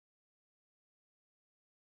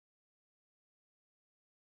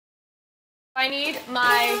I need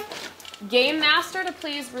my game master to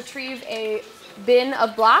please retrieve a bin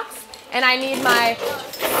of blocks, and I need my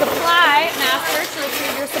supply master to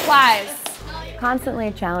retrieve your supplies.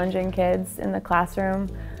 Constantly challenging kids in the classroom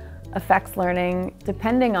affects learning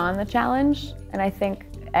depending on the challenge, and I think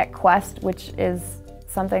at Quest, which is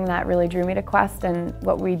something that really drew me to Quest, and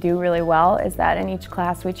what we do really well is that in each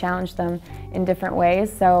class we challenge them in different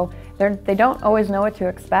ways, so they don't always know what to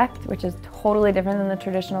expect, which is totally different than the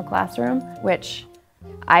traditional classroom, which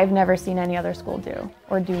I've never seen any other school do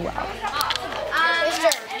or do well.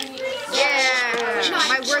 Yeah,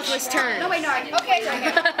 my worthless turn. No, wait, no, I didn't. Okay, sorry.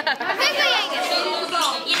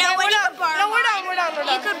 You know what? You could borrow. No, we're done.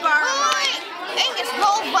 You could borrow mine. Angus,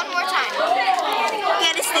 roll one more time.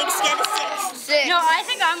 Get a 6, get a 6. 6. No, I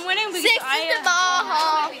think I'm winning because 6 is the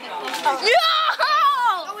ball. No!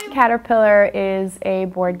 Caterpillar is a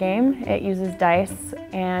board game. It uses dice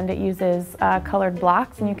and it uses colored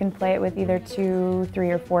blocks, and you can play it with either 2,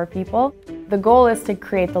 3, or 4 people. The goal is to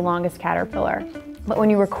create the longest caterpillar. But when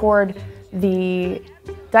you record the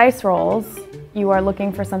dice rolls, you are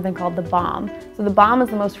looking for something called the bomb. So the bomb is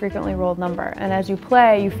the most frequently rolled number, and as you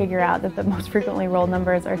play, you figure out that the most frequently rolled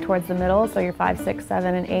numbers are towards the middle, so you're 5, 6,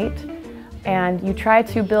 7, and 8. And you try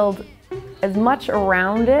to build as much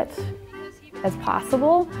around it as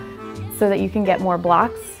possible so that you can get more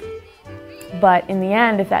blocks. But in the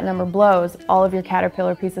end, if that number blows, all of your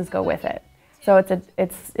caterpillar pieces go with it. So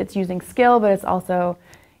it's using skill, but it's also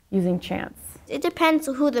using chance. It depends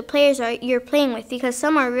who the players are you're playing with, because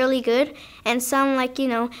some are really good and some, like, you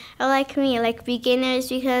know, are like me, like beginners,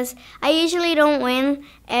 because I usually don't win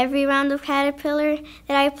every round of Caterpillar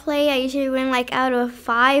that I play. I usually win like out of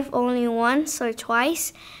 5 only once or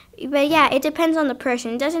twice. But yeah, it depends on the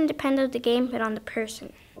person. It doesn't depend on the game, but on the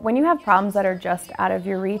person. When you have problems that are just out of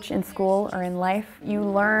your reach in school or in life, you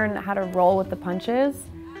learn how to roll with the punches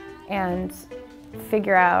and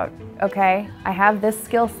figure out, okay, I have this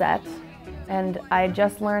skill set, and I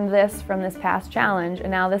just learned this from this past challenge,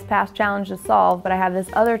 and now this past challenge is solved, but I have this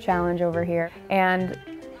other challenge over here. And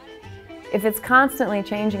if it's constantly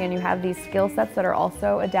changing and you have these skill sets that are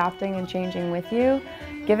also adapting and changing with you,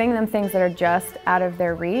 giving them things that are just out of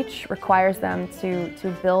their reach requires them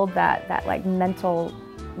to build that like mental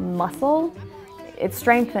muscle. It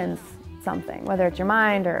strengthens something, whether it's your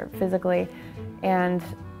mind or physically. And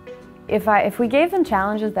if we gave them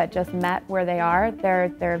challenges that just met where they are,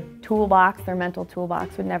 their toolbox, their mental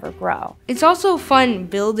toolbox would never grow. It's also fun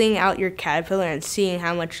building out your caterpillar and seeing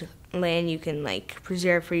how much land you can like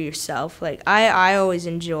preserve for yourself. Like I always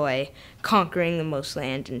enjoy conquering the most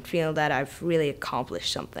land and feel that I've really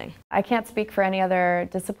accomplished something. I can't speak for any other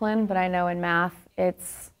discipline, but I know in math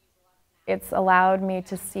it's allowed me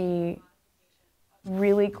to see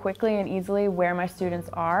really quickly and easily where my students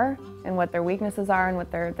are and what their weaknesses are and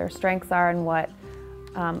what their strengths are and what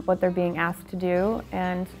they're being asked to do.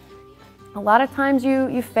 And a lot of times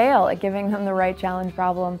you fail at giving them the right challenge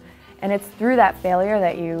problem, and it's through that failure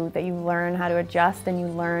that you learn how to adjust and you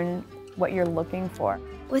learn what you're looking for.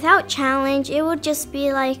 Without challenge, it would just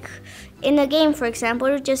be like, in a game, for example,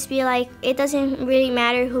 it would just be like, it doesn't really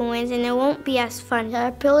matter who wins and it won't be as fun.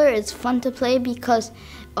 Caterpillar is fun to play because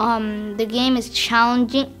the game is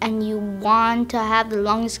challenging and you want to have the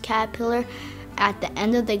longest caterpillar at the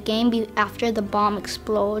end of the game after the bomb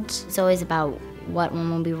explodes. It's always about what one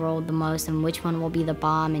will be rolled the most and which one will be the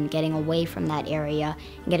bomb, and getting away from that area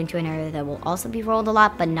and getting to an area that will also be rolled a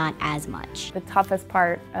lot but not as much. The toughest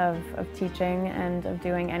part of teaching and of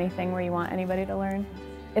doing anything where you want anybody to learn,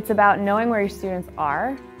 it's about knowing where your students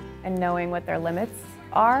are and knowing what their limits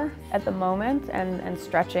are at the moment and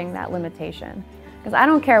stretching that limitation. Because I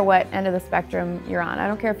don't care what end of the spectrum you're on. I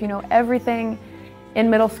don't care if you know everything in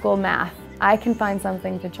middle school math. I can find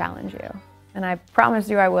something to challenge you. And I promise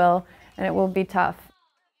you I will, and it will be tough.